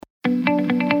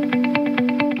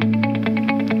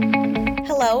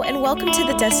Hello, and welcome to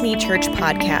the Destiny Church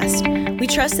podcast. We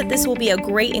trust that this will be a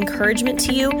great encouragement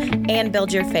to you and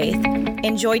build your faith.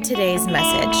 Enjoy today's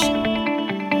message.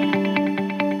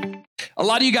 A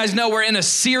lot of you guys know we're in a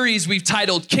series we've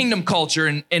titled Kingdom Culture,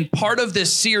 and part of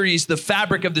this series, the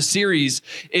fabric of the series,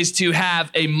 is to have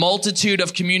a multitude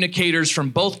of communicators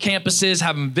from both campuses,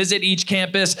 have them visit each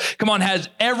campus. Come on, has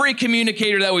every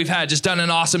communicator that we've had just done an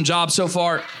awesome job so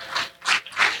far?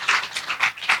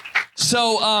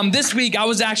 So this week I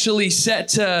was actually set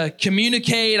to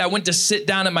communicate. I went to sit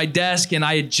down at my desk, and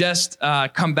I had just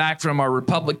come back from our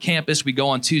Republic campus. We go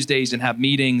on Tuesdays and have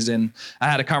meetings, and I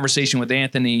had a conversation with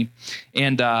Anthony.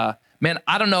 And man,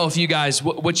 I don't know if you guys,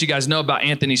 what you guys know about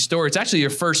Anthony's story. It's actually your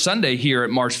first Sunday here at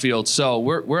Marshfield, so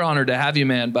we're honored to have you,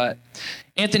 man. But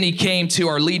Anthony came to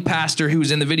our lead pastor, who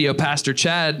was in the video, Pastor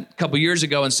Chad, a couple years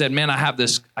ago, and said, man,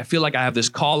 I feel like I have this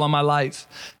call on my life,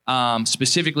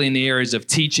 specifically in the areas of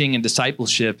teaching and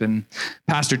discipleship. And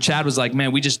Pastor Chad was like,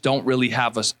 man, we just don't really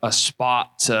have a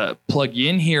spot to plug you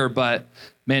in here, but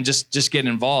man, just get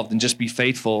involved and just be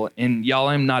faithful. And y'all,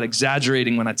 I'm not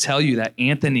exaggerating when I tell you that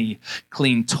Anthony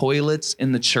cleaned toilets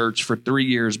in the church for 3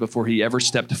 years before he ever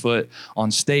stepped foot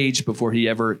on stage, before he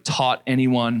ever taught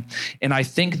anyone. And I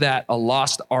think that a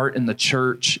lost art in the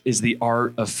church is the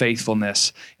art of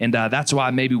faithfulness. And that's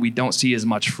why maybe we don't see as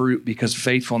much fruit, because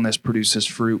faithfulness produces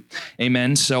fruit.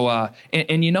 Amen. So,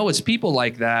 and you know, it's people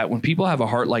like that. When people have a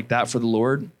heart like that for the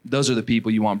Lord, those are the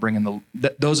people you want bringing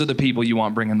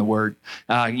the word.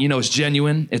 You know, it's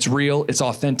genuine, it's real, it's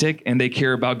authentic, and they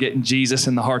care about getting Jesus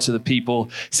in the hearts of the people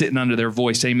sitting under their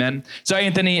voice. Amen. So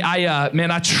Anthony,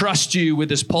 I trust you with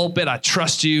this pulpit. I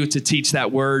trust you to teach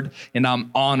that word, and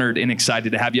I'm honored and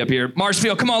excited to have you up here.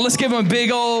 Marshfield, come on, let's give him a big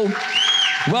old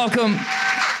welcome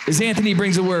as Anthony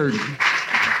brings a word.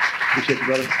 Appreciate you,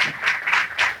 brother.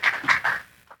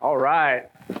 All right.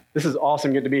 This is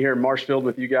awesome. Good to be here in Marshfield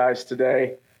with you guys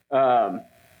today. I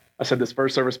said this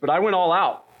first service, but I went all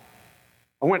out.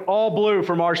 I went all blue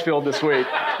for Marshfield this week.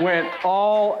 Went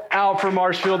all out for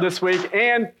Marshfield this week.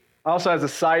 And also, as a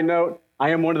side note, I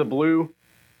am one of the blue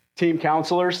team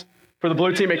counselors for the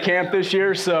blue team at camp this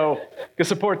year. So you can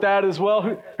support that as well.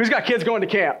 Who's got kids going to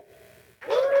camp?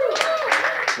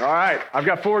 All right. I've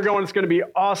got 4 going. It's going to be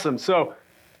awesome. So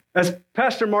as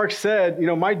Pastor Mark said, you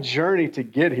know, my journey to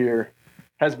get here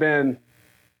has been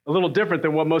a little different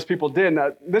than what most people did.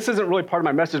 Now, this isn't really part of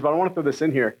my message, but I want to throw this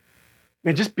in here.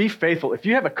 Man, just be faithful. If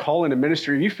you have a call into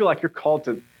ministry, if you feel like you're called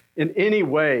to, in any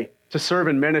way, to serve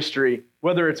in ministry,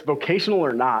 whether it's vocational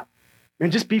or not, man,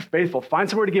 just be faithful. Find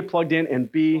somewhere to get plugged in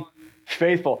and be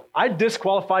faithful. I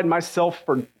disqualified myself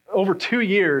for over 2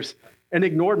 years and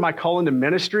ignored my call into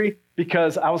ministry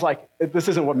because I was like, this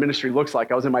isn't what ministry looks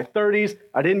like. I was in my 30s.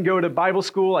 I didn't go to Bible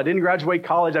school. I didn't graduate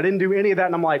college. I didn't do any of that.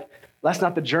 And I'm like, that's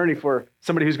not the journey for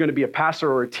somebody who's going to be a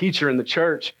pastor or a teacher in the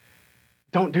church.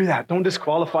 Don't do that. Don't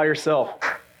disqualify yourself.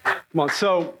 Come on.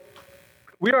 So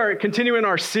we are continuing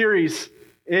our series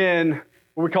in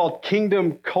what we call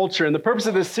Kingdom Culture. And the purpose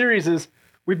of this series is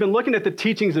we've been looking at the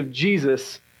teachings of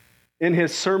Jesus in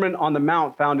his Sermon on the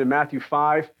Mount found in Matthew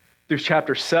 5 through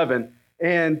chapter 7.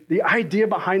 And the idea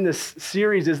behind this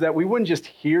series is that we wouldn't just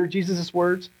hear Jesus'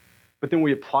 words, but then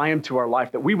we apply them to our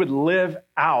life, that we would live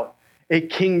out a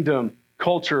kingdom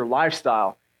culture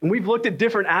lifestyle. And we've looked at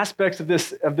different aspects of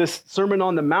this Sermon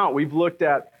on the Mount. We've looked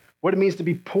at what it means to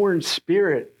be poor in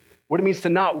spirit, what it means to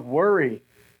not worry,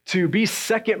 to be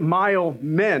second mile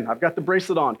men. I've got the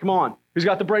bracelet on. Come on. Who's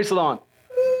got the bracelet on?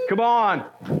 Come on.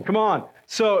 Come on.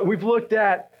 So we've looked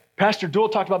at, Pastor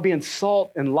Duell talked about being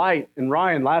salt and light, and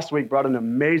Ryan last week brought an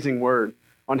amazing word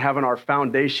on having our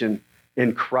foundation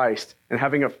in Christ and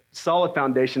having a solid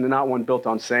foundation and not one built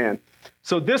on sand.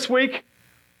 So this week,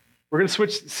 we're going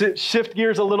to shift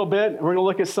gears a little bit, and we're going to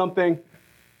look at something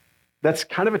that's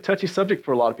kind of a touchy subject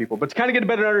for a lot of people. But to kind of get a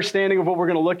better understanding of what we're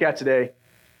going to look at today,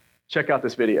 check out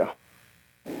this video.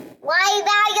 Why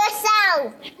about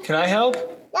yourself? Can I help?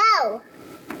 No.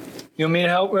 You want me to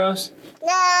help, Rose?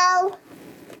 No.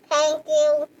 Thank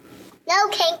you. No,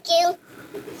 thank you.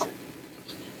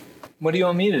 What do you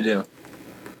want me to do?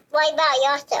 Why about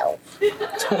yourself?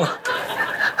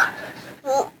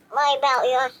 Why about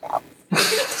yourself?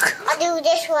 I'll do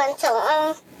this one, so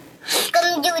I'm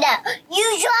gonna do that. You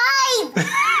drive!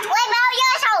 What about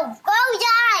yourself? Go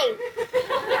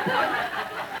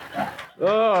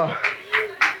drive!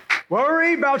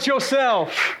 Worry about yourself.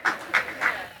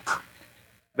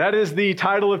 That is the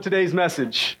title of today's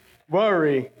message.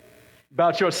 Worry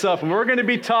about yourself. And we're going to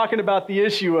be talking about the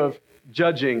issue of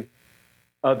judging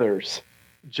others.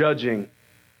 Judging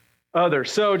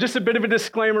others. So just a bit of a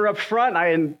disclaimer up front.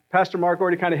 And Pastor Mark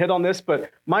already kind of hit on this,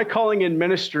 but my calling in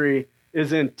ministry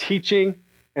is in teaching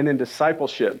and in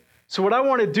discipleship. So what I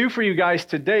want to do for you guys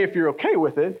today, if you're okay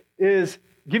with it, is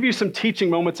give you some teaching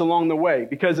moments along the way,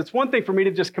 because it's one thing for me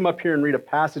to just come up here and read a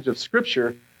passage of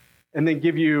scripture and then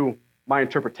give you my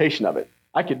interpretation of it.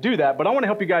 I could do that, but I want to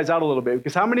help you guys out a little bit,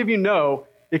 because how many of you know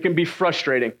it can be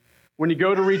frustrating when you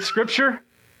go to read scripture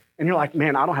and you're like,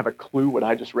 man, I don't have a clue what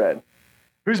I just read.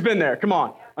 Who's been there? Come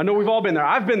on. I know we've all been there.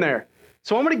 I've been there.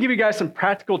 So I'm going to give you guys some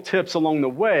practical tips along the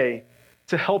way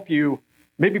to help you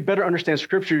maybe better understand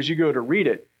scripture as you go to read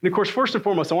it. And of course, first and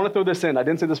foremost, I want to throw this in. I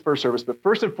didn't say this first service, but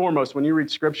first and foremost, when you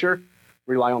read scripture,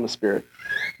 rely on the Spirit.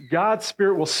 God's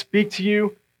Spirit will speak to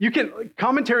you.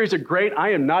 Commentaries are great.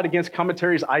 I am not against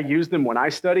commentaries. I use them when I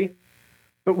study.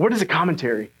 But what is a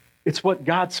commentary? It's what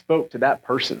God spoke to that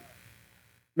person.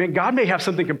 Man, God may have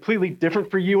something completely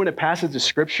different for you in a passage of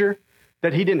scripture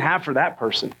that he didn't have for that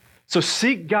person. So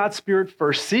seek God's Spirit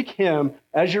first. Seek him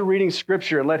as you're reading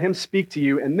scripture and let him speak to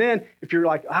you. And then if you're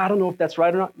like, I don't know if that's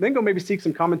right or not, then go maybe seek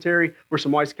some commentary or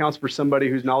some wise counsel for somebody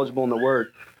who's knowledgeable in the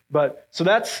word. So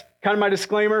that's kind of my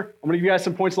disclaimer. I'm going to give you guys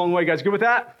some points along the way. You guys good with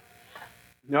that?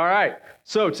 All right.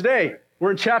 So today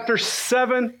we're in chapter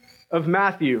 7 of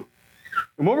Matthew.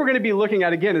 And what we're going to be looking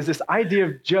at again is this idea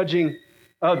of judging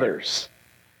others.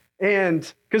 And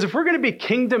because if we're going to be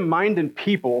kingdom-minded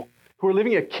people who are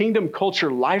living a kingdom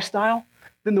culture lifestyle,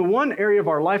 then the one area of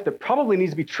our life that probably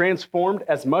needs to be transformed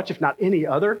as much, if not any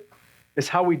other, is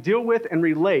how we deal with and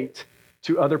relate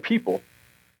to other people.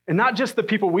 And not just the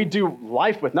people we do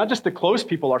life with, not just the close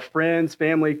people, our friends,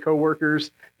 family, coworkers,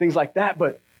 things like that,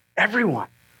 but everyone.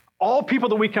 All people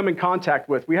that we come in contact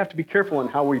with, we have to be careful in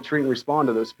how we treat and respond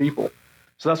to those people.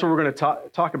 So that's what we're going to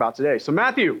talk about today. So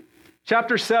Matthew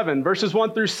chapter 7, verses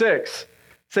 1 through 6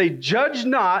 say, "Judge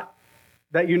not,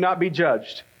 that you not be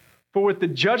judged. For with the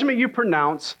judgment you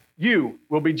pronounce, you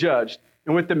will be judged.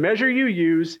 And with the measure you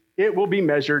use, it will be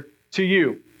measured to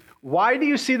you. Why do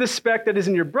you see the speck that is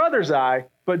in your brother's eye,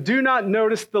 but do not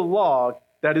notice the log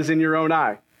that is in your own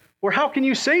eye? Or how can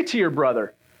you say to your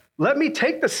brother, let me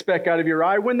take the speck out of your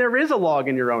eye when there is a log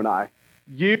in your own eye?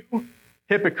 You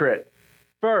hypocrite.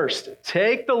 First,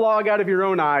 take the log out of your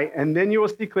own eye, and then you will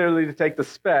see clearly to take the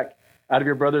speck out of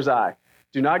your brother's eye.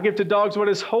 Do not give to dogs what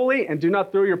is holy, and do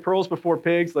not throw your pearls before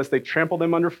pigs, lest they trample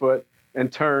them underfoot and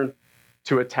turn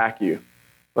to attack you."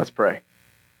 Let's pray.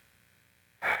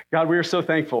 God, we are so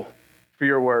thankful for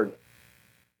your word.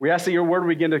 We ask that your word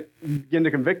begin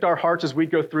to convict our hearts as we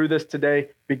go through this today.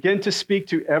 Begin to speak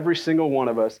to every single one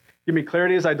of us. Give me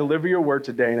clarity as I deliver your word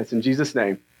today, and it's in Jesus'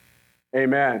 name.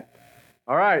 Amen.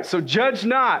 All right, so judge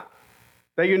not,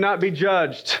 that you not be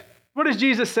judged. What is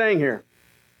Jesus saying here?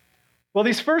 Well,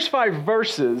 these first 5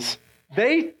 verses,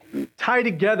 they tie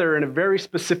together in a very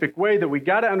specific way that we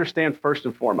got to understand first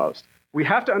and foremost. We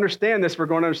have to understand this if we're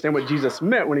going to understand what Jesus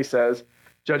meant when he says,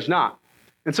 judge not.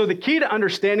 And so the key to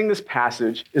understanding this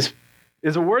passage is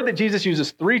a word that Jesus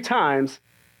uses 3 times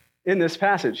in this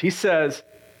passage. He says,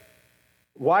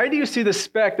 why do you see the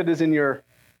speck that is in your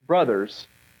brother's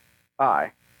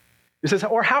eye? He says,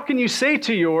 or how can you say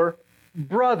to your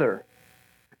brother?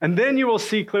 And then you will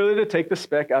see clearly to take the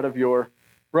speck out of your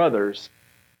brother's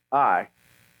eye.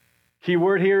 Key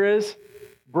word here is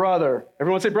brother.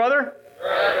 Everyone say brother?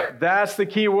 Brother. That's the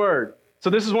key word.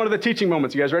 So this is one of the teaching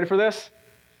moments. You guys ready for this?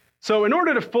 So in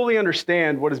order to fully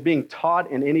understand what is being taught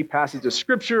in any passage of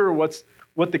scripture, or what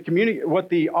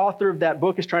the author of that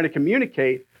book is trying to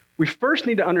communicate, we first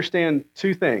need to understand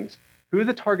 2 things: who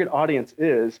the target audience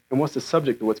is and what's the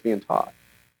subject of what's being taught.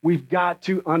 We've got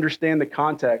to understand the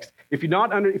context. If you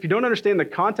don't understand the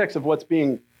context of what's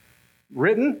being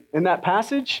written in that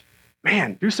passage,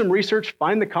 man, do some research,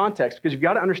 find the context, because you've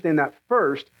got to understand that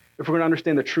first if we're going to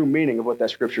understand the true meaning of what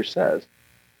that scripture says.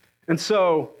 And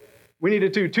so we need to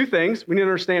do 2 things. We need to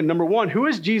understand, number 1, who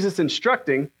is Jesus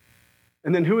instructing?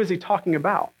 And then who is he talking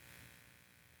about?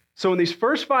 So in these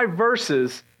first 5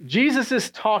 verses, Jesus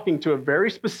is talking to a very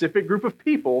specific group of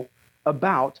people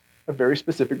about a very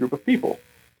specific group of people.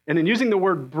 And in using the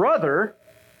word brother,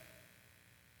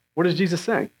 what is Jesus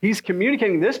saying? He's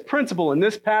communicating this principle in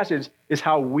this passage is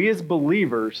how we as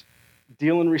believers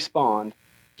deal and respond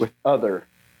with other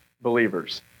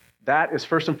believers. That is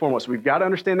first and foremost. We've got to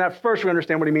understand that first. We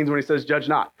understand what he means when he says judge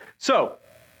not. So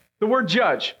the word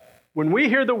judge, when we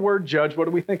hear the word judge, what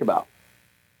do we think about?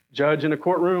 Judge in a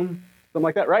courtroom, something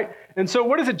like that, right? And so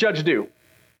what does a judge do?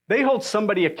 They hold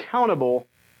somebody accountable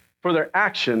for their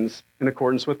actions in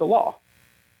accordance with the law.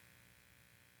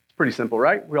 It's pretty simple,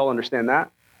 right? We all understand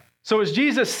that. So is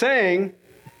Jesus saying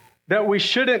that we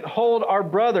shouldn't hold our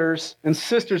brothers and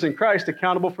sisters in Christ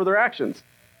accountable for their actions?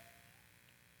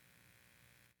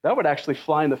 That would actually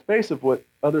fly in the face of what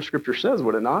other scripture says,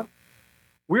 would it not?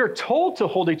 We are told to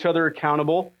hold each other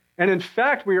accountable. And in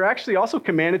fact, we are actually also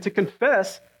commanded to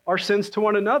confess our sins to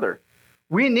one another.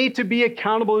 We need to be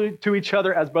accountable to each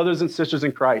other as brothers and sisters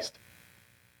in Christ.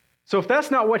 So if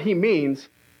that's not what he means,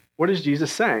 what is Jesus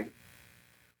saying?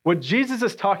 What Jesus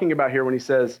is talking about here when he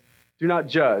says, do not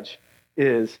judge,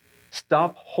 is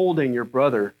stop holding your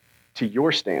brother to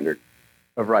your standard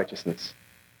of righteousness.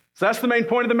 So that's the main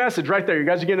point of the message right there. You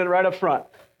guys are getting it right up front.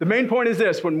 The main point is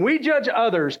this: when we judge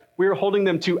others, we are holding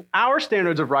them to our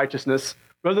standards of righteousness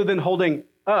rather than holding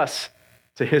us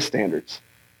to his standards.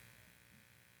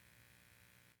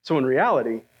 So in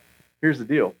reality, here's the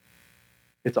deal.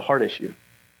 It's a heart issue.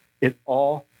 It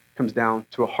all comes down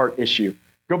to a heart issue.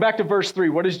 Go back to verse 3.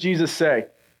 What does Jesus say?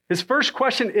 His first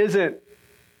question isn't,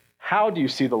 how do you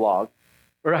see the log?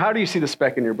 Or how do you see the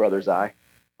speck in your brother's eye?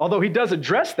 Although he does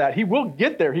address that, he will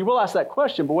get there. He will ask that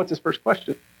question, but what's his first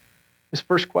question? His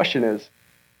first question is,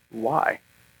 why?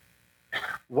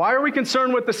 Why are we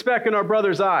concerned with the speck in our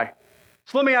brother's eye?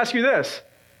 So let me ask you this.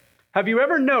 Have you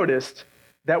ever noticed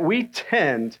that we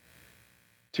tend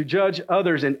to judge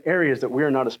others in areas that we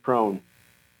are not as prone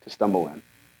to stumble in?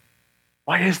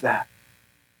 Why is that?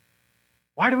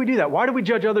 Why do we do that? Why do we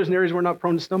judge others in areas we're not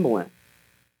prone to stumble in?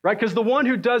 Right? Because the one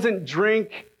who doesn't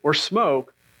drink or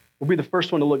smoke will be the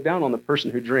first one to look down on the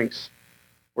person who drinks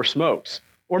or smokes.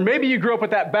 Or maybe you grew up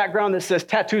with that background that says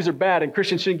tattoos are bad and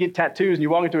Christians shouldn't get tattoos, and you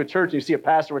walk into a church and you see a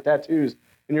pastor with tattoos,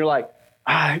 and you're like,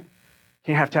 I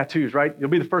can't have tattoos, right? You'll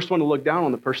be the first one to look down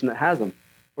on the person that has them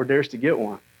or dares to get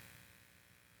one.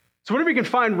 So whatever you can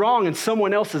find wrong in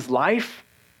someone else's life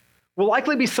will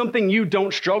likely be something you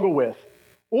don't struggle with.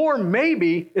 Or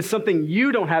maybe it's something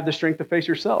you don't have the strength to face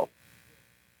yourself.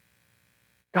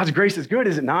 God's grace is good,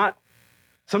 is it not?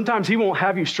 Sometimes he won't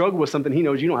have you struggle with something he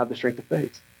knows you don't have the strength to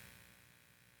face.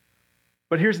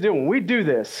 But here's the deal. When we do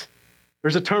this,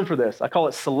 there's a term for this. I call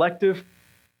it selective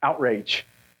outrage.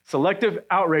 Selective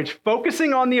outrage,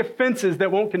 focusing on the offenses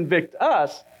that won't convict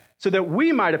us so that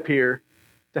we might appear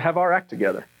to have our act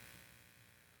together.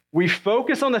 We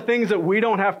focus on the things that we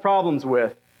don't have problems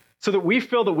with so that we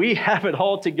feel that we have it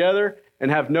all together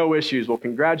and have no issues. Well,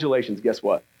 congratulations, guess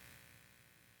what?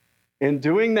 In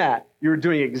doing that, you're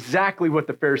doing exactly what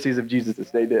the Pharisees of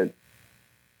Jesus' day did.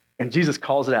 And Jesus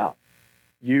calls it out.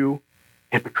 You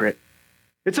hypocrite.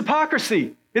 It's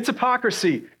hypocrisy. It's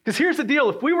hypocrisy. Because here's the deal.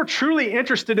 If we were truly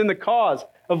interested in the cause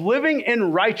of living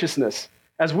in righteousness,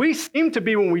 as we seem to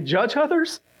be when we judge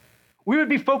others, we would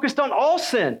be focused on all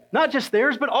sin, not just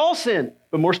theirs, but all sin,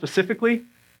 but more specifically,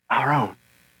 our own.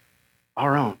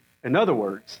 Our own. In other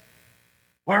words,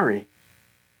 worry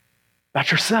about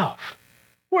yourself.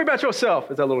 Worry about yourself,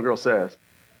 as that little girl says.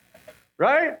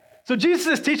 Right? So Jesus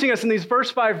is teaching us in these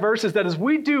first 5 verses that as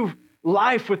we do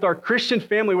life with our Christian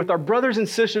family, with our brothers and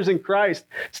sisters in Christ,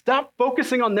 stop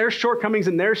focusing on their shortcomings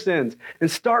and their sins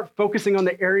and start focusing on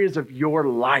the areas of your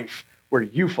life where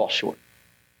you fall short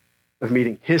of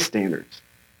meeting his standards.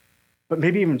 But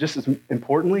maybe even just as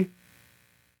importantly,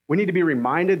 we need to be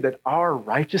reminded that our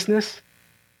righteousness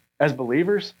as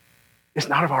believers is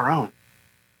not of our own.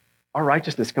 Our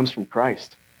righteousness comes from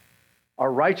Christ.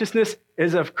 Our righteousness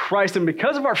is of Christ. And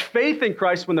because of our faith in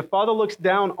Christ, when the Father looks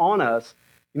down on us,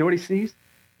 you know what he sees?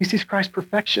 He sees Christ's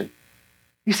perfection.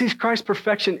 He sees Christ's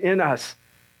perfection in us.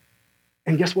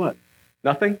 And guess what?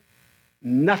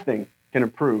 Nothing can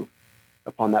improve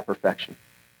upon that perfection.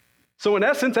 So in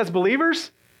essence, as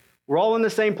believers, we're all in the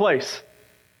same place.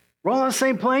 We're all on the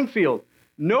same playing field.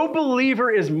 No believer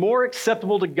is more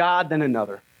acceptable to God than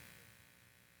another.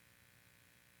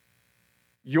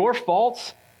 Your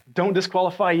faults don't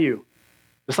disqualify you.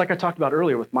 Just like I talked about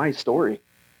earlier with my story.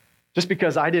 Just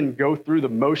because I didn't go through the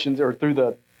motions or through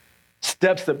the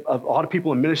steps that a lot of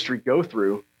people in ministry go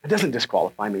through, it doesn't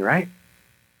disqualify me, right?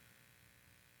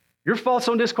 Your faults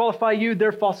don't disqualify you.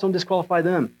 Their faults don't disqualify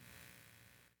them.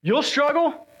 You'll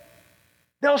struggle.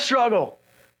 They'll struggle.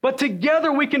 But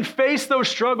together we can face those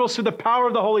struggles through the power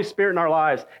of the Holy Spirit in our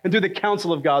lives and through the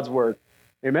counsel of God's word.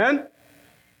 Amen?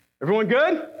 Everyone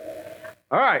good?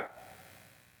 All right.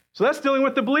 So that's dealing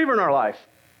with the believer in our life.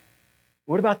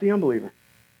 What about the unbeliever?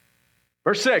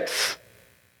 Verse 6.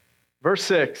 Verse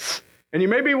 6. And you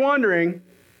may be wondering,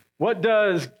 what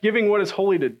does giving what is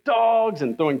holy to dogs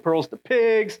and throwing pearls to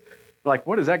pigs, like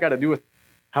what does that got to do with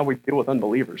how we deal with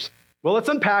unbelievers? Well, let's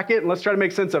unpack it and let's try to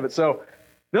make sense of it. So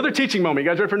another teaching moment.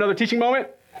 You guys ready for another teaching moment?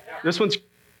 This one's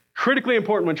critically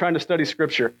important when trying to study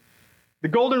Scripture. The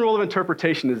golden rule of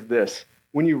interpretation is this.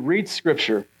 When you read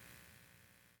Scripture,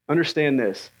 understand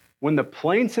this. When the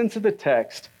plain sense of the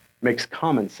text makes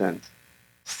common sense,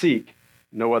 seek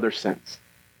no other sense.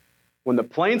 When the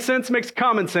plain sense makes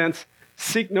common sense,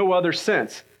 seek no other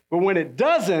sense. But when it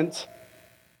doesn't,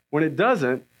 When it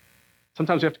doesn't,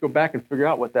 sometimes we have to go back and figure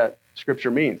out what that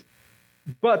scripture means.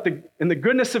 But in the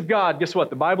goodness of God, guess what?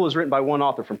 The Bible is written by one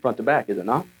author from front to back, is it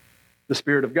not? The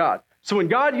Spirit of God. So when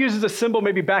God uses a symbol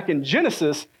maybe back in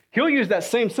Genesis, he'll use that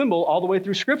same symbol all the way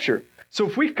through Scripture. So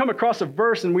if we come across a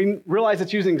verse and we realize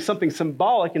it's using something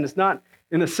symbolic and it's not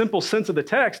in the simple sense of the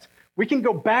text, we can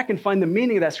go back and find the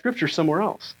meaning of that Scripture somewhere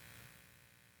else.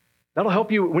 That'll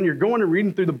help you when you're going and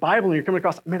reading through the Bible and you're coming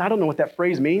across, man, I don't know what that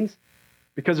phrase means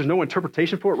because there's no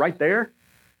interpretation for it right there.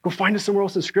 Go find it somewhere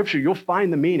else in Scripture. You'll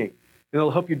find the meaning, and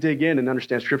it'll help you dig in and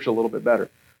understand Scripture a little bit better.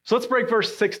 So let's break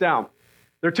verse 6 down.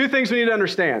 There are two things we need to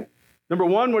understand. Number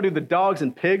one, what do the dogs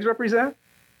and pigs represent?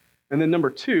 And then number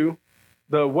two,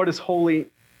 what is holy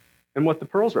and what the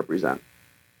pearls represent.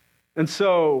 And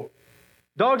so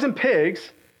dogs and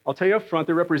pigs, I'll tell you up front,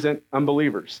 they represent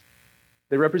unbelievers.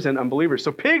 They represent unbelievers.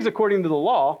 So pigs, according to the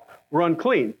law, were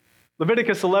unclean.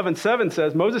 Leviticus 11:7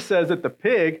 says, Moses says that the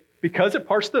pig, because it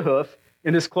parts the hoof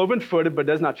and is cloven-footed but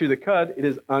does not chew the cud, it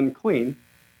is unclean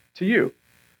to you.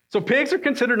 So pigs are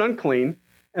considered unclean.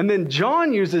 And then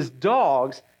John uses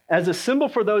dogs as a symbol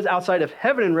for those outside of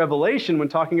heaven in Revelation when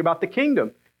talking about the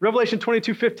kingdom. Revelation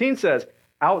 22:15 says,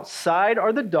 outside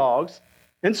are the dogs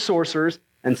and sorcerers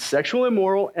and sexual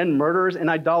immoral and murderers and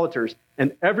idolaters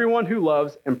and everyone who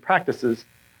loves and practices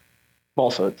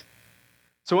falsehoods.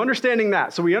 So understanding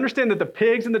that. So we understand that the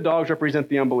pigs and the dogs represent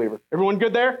the unbeliever. Everyone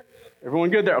good there? Everyone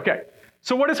good there? Okay.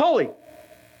 So what is holy?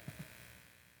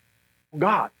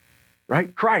 God,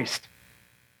 right? Christ.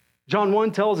 John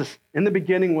 1 tells us, in the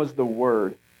beginning was the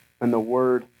Word, and the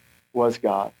Word was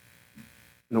God,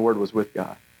 and the Word was with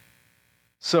God.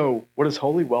 So what is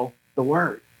holy? Well, the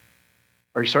Word.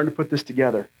 Are you starting to put this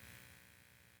together?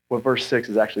 What verse 6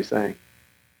 is actually saying.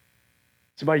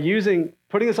 So by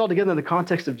putting this all together in the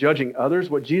context of judging others,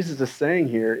 what Jesus is saying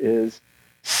here is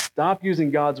stop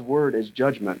using God's word as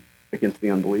judgment against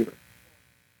the unbeliever.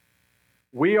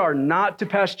 We are not to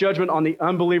pass judgment on the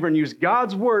unbeliever and use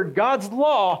God's word, God's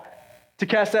law, to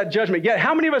cast that judgment. Yet,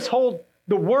 how many of us hold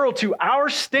the world to our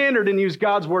standard and use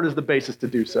God's word as the basis to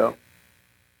do so?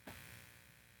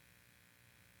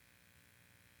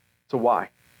 So why?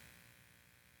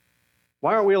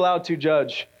 Why aren't we allowed to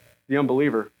judge the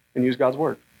unbeliever and use God's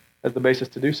word as the basis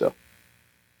to do so?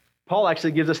 Paul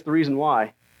actually gives us the reason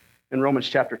why in Romans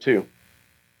chapter 2.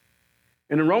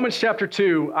 And in Romans chapter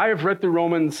 2, I have read through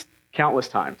Romans countless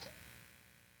times.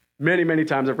 Many, many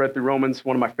times I've read through Romans,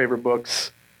 one of my favorite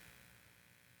books.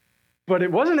 But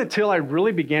it wasn't until I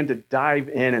really began to dive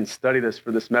in and study this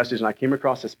for this message, and I came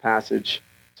across this passage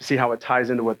to see how it ties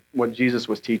into what Jesus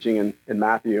was teaching in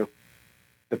Matthew,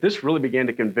 that this really began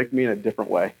to convict me in a different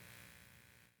way.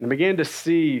 And I began to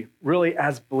see, really,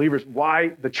 as believers, why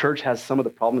the church has some of the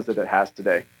problems that it has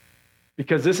today.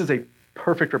 Because this is a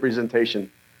perfect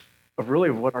representation of really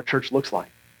what our church looks like.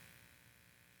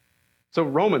 So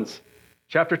Romans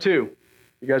chapter 2.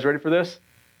 You guys ready for this?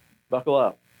 Buckle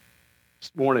up.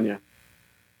 Just warning you.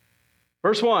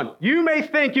 Verse 1. You may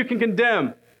think you can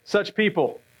condemn such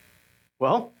people.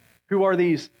 Well, who are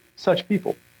these such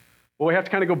people? Well, we have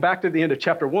to kind of go back to the end of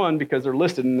chapter 1 because they're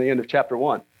listed in the end of chapter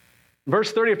 1.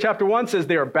 Verse 30 of chapter 1 says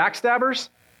they are backstabbers,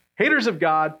 haters of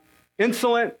God,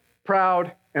 insolent,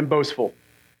 proud, and boastful.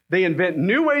 They invent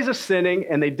new ways of sinning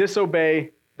and they disobey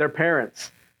their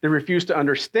parents. They refuse to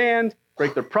understand,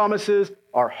 break their promises,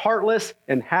 are heartless,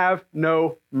 and have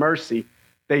no mercy.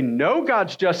 They know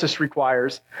God's justice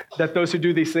requires that those who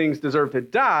do these things deserve to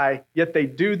die, yet they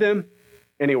do them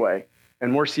anyway.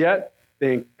 And worse yet,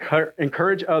 they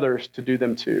encourage others to do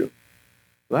them too.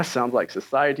 Well, that sounds like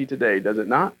society today, does it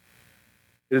not?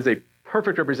 It is a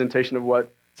perfect representation of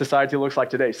what society looks like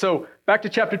today. So back to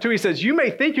chapter 2, he says, you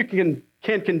may think you can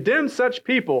condemn such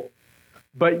people,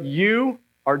 but you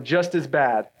are just as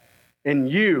bad, and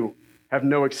you have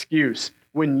no excuse.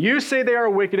 When you say they are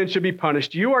wicked and should be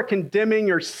punished, you are condemning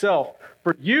yourself.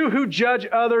 For you who judge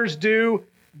others do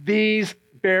these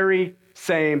very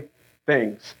same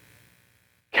things.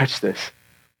 Catch this.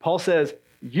 Paul says,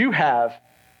 you have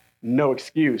no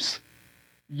excuse.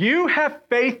 You have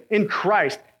faith in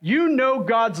Christ. You know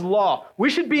God's law. We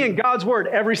should be in God's word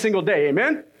every single day.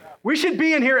 Amen? We should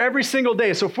be in here every single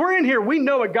day. So if we're in here, we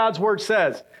know what God's word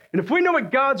says. And if we know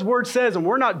what God's word says and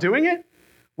we're not doing it,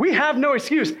 we have no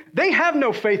excuse. They have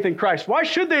no faith in Christ. Why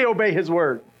should they obey his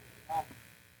word?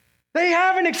 They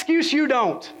have an excuse, you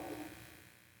don't.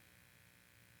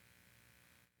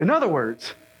 In other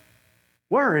words,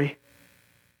 worry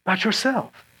about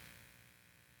yourself.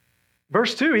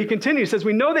 Verse 2, he continues, says,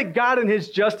 we know that God in his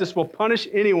justice will punish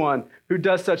anyone who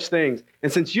does such things.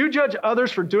 And since you judge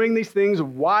others for doing these things,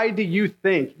 why do you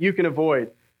think you can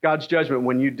avoid God's judgment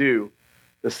when you do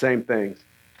the same things?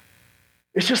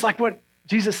 It's just like what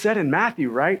Jesus said in Matthew,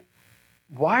 right?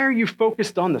 Why are you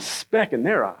focused on the speck in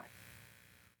their eye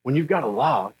when you've got a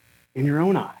log in your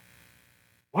own eye?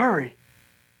 Worry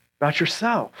about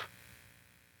yourself.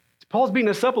 Paul's beating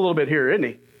us up a little bit here, isn't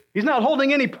he? He's not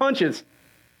holding any punches.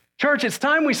 Church, it's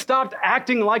time we stopped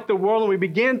acting like the world and we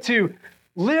began to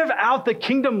live out the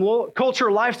kingdom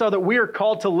culture lifestyle that we are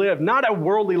called to live, not a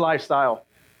worldly lifestyle.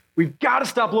 We've got to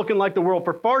stop looking like the world.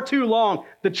 For far too long,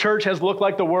 the church has looked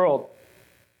like the world.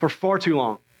 For far too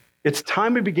long. It's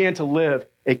time we began to live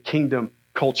a kingdom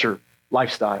culture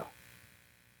lifestyle.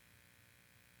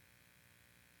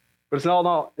 But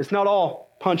it's not all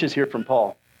punches here from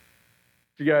Paul.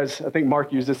 You guys, I think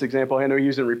Mark used this example. I know he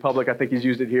used it in Republic. I think he's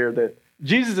used it here, that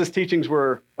Jesus' teachings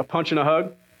were a punch and a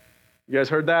hug. You guys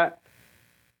heard that?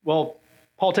 Well,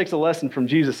 Paul takes a lesson from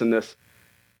Jesus in this,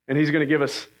 and he's going to give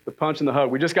us the punch and the hug.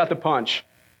 We just got the punch.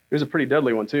 Here's a pretty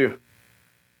deadly one, too.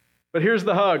 But here's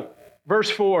the hug.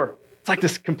 Verse 4. It's like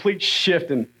this complete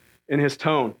shift in his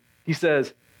tone. He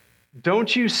says,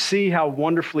 "Don't you see how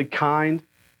wonderfully kind,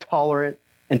 tolerant,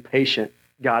 and patient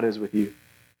God is with you?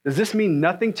 Does this mean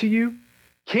nothing to you?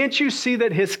 Can't you see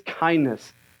that his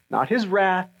kindness, not his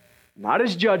wrath, not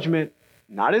his judgment,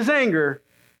 not his anger,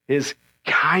 his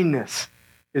kindness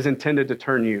is intended to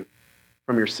turn you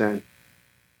from your sin?"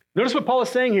 Notice what Paul is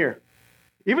saying here.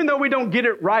 Even though we don't get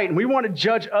it right and we want to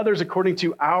judge others according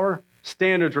to our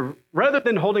standards, rather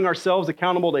than holding ourselves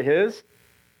accountable to his,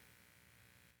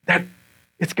 that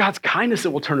it's God's kindness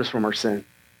that will turn us from our sin.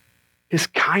 His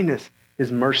kindness,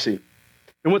 his mercy.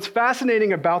 And what's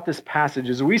fascinating about this passage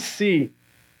is we see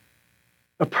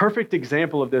a perfect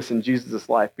example of this in Jesus'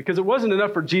 life, because it wasn't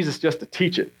enough for Jesus just to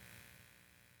teach it. It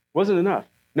wasn't enough.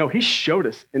 No, he showed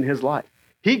us in his life.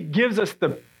 He gives us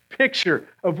the picture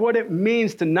of what it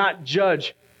means to not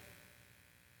judge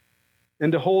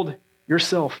and to hold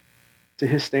yourself to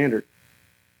his standard.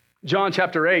 John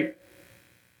chapter 8,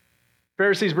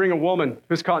 Pharisees bring a woman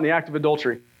who's caught in the act of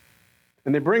adultery.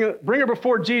 And they bring her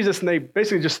before Jesus, and they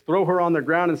basically just throw her on the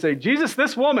ground and say, "Jesus,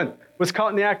 this woman was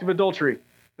caught in the act of adultery.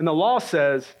 And the law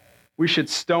says we should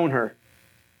stone her."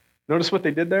 Notice what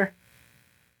they did there?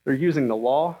 They're using the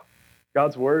law,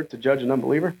 God's word, to judge an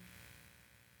unbeliever,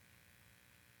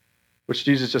 which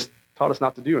Jesus just taught us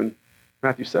not to do in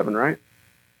Matthew 7, right?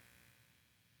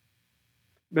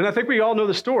 And I think we all know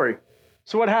the story.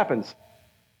 So what happens?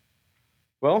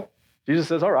 Well, Jesus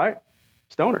says, "All right,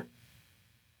 stone her."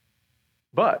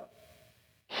 But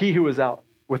he who is out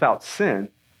without sin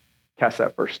casts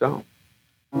that first stone.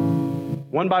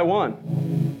 One by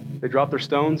one, they drop their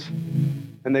stones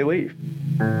and they leave.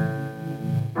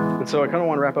 And so I kind of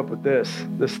want to wrap up with this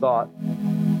thought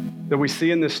that we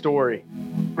see in this story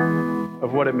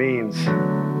of what it means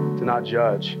to not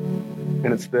judge. And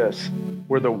it's this: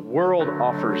 where the world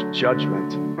offers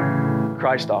judgment,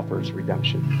 Christ offers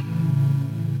redemption.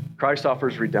 Christ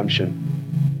offers redemption.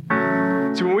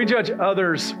 So when we judge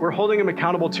others, we're holding them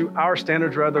accountable to our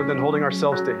standards rather than holding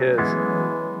ourselves to his.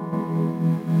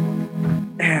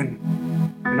 And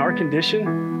in our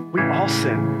condition, we all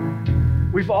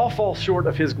sin. We've all fall short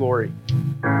of his glory.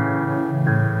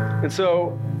 And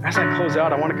so as I close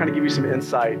out, I want to kind of give you some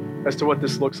insight as to what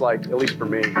this looks like, at least for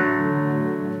me.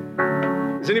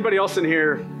 Does anybody else in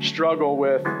here struggle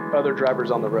with other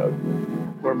drivers on the road?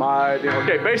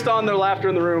 Okay, based on their laughter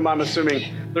in the room, I'm assuming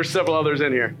there's several others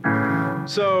in here.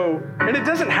 So, and it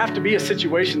doesn't have to be a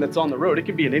situation that's on the road. It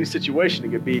could be in any situation. It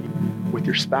could be with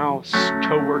your spouse,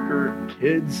 coworker,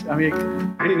 kids. I mean,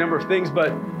 any number of things.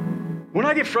 But when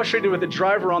I get frustrated with a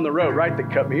driver on the road, right, they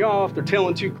cut me off, they're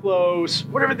tailing too close,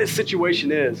 whatever this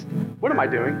situation is, what am I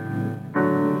doing?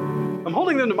 I'm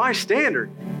holding them to my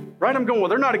standard, right? I'm going, well,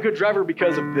 they're not a good driver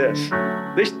because of this.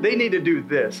 They need to do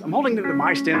this. I'm holding them to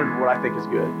my standard of what I think is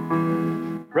good,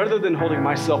 rather than holding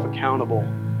myself accountable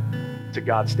to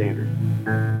God's standard.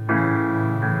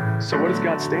 So what is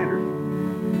God's standard?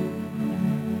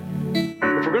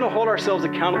 If we're going to hold ourselves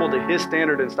accountable to his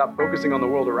standard and stop focusing on the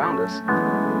world around us,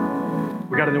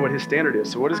 we got to know what his standard is.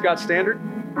 So what is God's standard?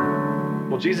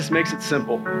 Well, Jesus makes it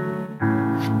simple.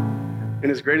 In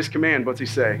his greatest command, what's he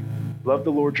say? Love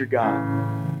the Lord your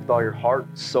God with all your heart,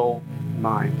 soul, and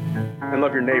mind, and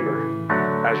love your neighbor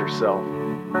as yourself.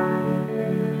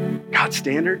 God's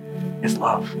standard is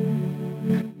love.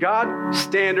 God's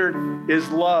standard is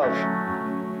love.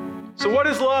 So what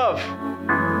is love?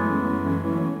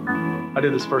 I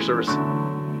did this first service.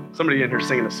 Somebody in here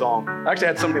singing a song. I actually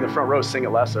had somebody in the front row sing it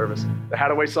last service. The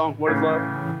Hadaway song, What is Love?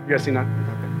 You guys seen that?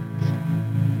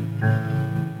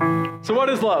 Okay. So what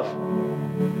is love?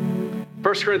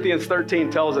 1 Corinthians 13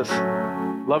 tells us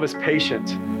love is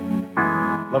patient.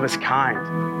 Love is kind.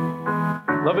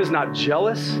 Love is not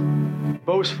jealous.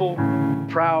 boastful,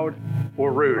 proud,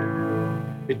 or rude.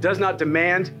 It does not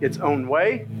demand its own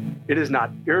way. It is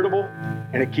not irritable,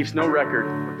 and it keeps no record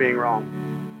of being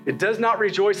wrong. It does not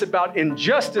rejoice about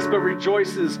injustice, but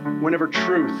rejoices whenever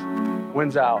truth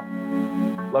wins out.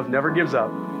 Love never gives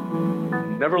up,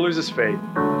 never loses faith.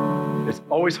 It's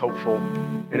always hopeful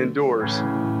and endures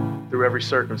through every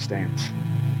circumstance.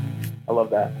 I love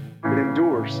that. It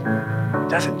endures,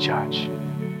 doesn't judge.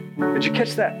 Did you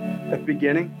catch that at the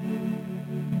beginning?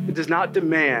 It does not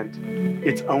demand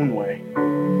its own way.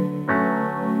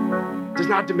 It does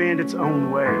not demand its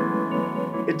own way.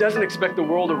 It doesn't expect the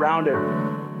world around it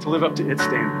to live up to its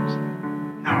standards.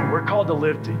 No, we're called to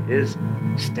live to His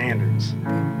standards.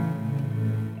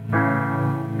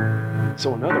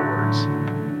 So in other words,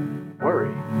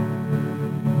 worry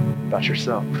about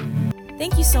yourself.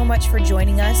 Thank you so much for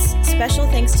joining us. Special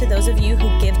thanks to those of you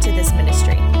who give to this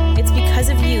ministry. It's because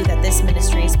of you that this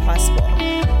ministry is possible.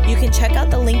 You can check out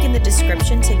the link in the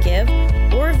description to give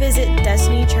or visit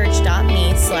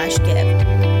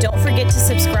destinychurch.me/give. Don't forget to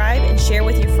subscribe and share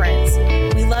with your friends.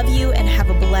 We love you and have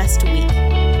a blessed week.